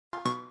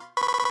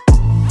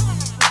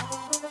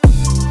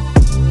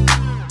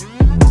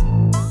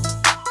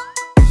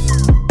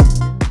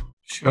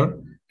Sure.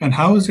 And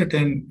how is it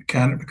in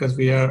Canada? Because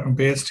we are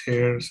based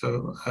here,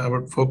 so I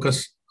would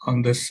focus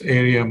on this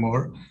area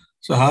more.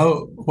 So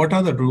what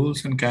are the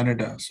rules in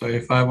Canada? So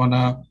if I want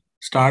to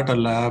start a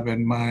lab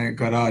in my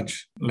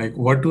garage, like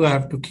what do I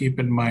have to keep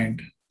in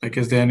mind? Like,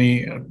 is there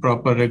any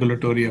proper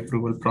regulatory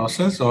approval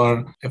process?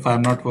 Or if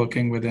I'm not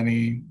working with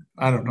any,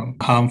 I don't know,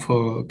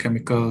 harmful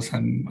chemicals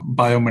and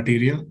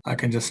biomaterial, I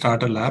can just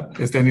start a lab.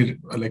 Is there any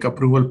like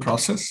approval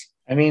process?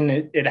 I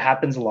mean, it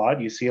happens a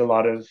lot. You see a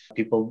lot of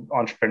people,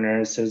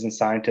 entrepreneurs, citizen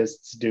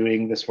scientists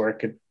doing this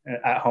work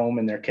at home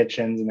in their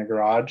kitchens, in their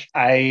garage.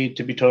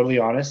 To be totally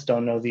honest,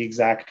 don't know the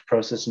exact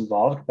process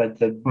involved, but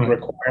the Right.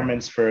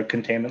 requirements for a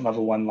containment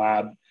level one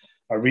lab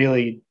are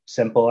really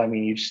simple. I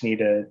mean, you just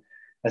need a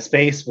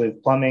space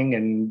with plumbing,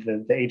 and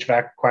the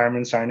HVAC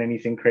requirements aren't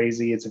anything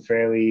crazy. It's a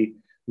fairly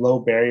low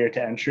barrier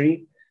to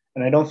entry.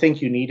 And I don't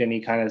think you need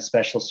any kind of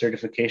special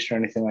certification or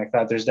anything like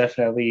that. There's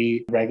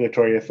definitely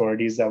regulatory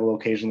authorities that will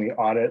occasionally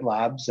audit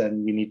labs,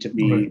 and you need to Right.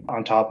 be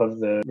on top of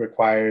the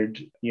required,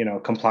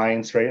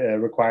 compliance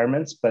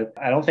requirements. But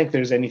I don't think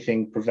there's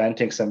anything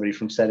preventing somebody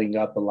from setting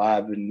up a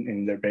lab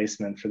in their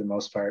basement for the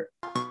most part.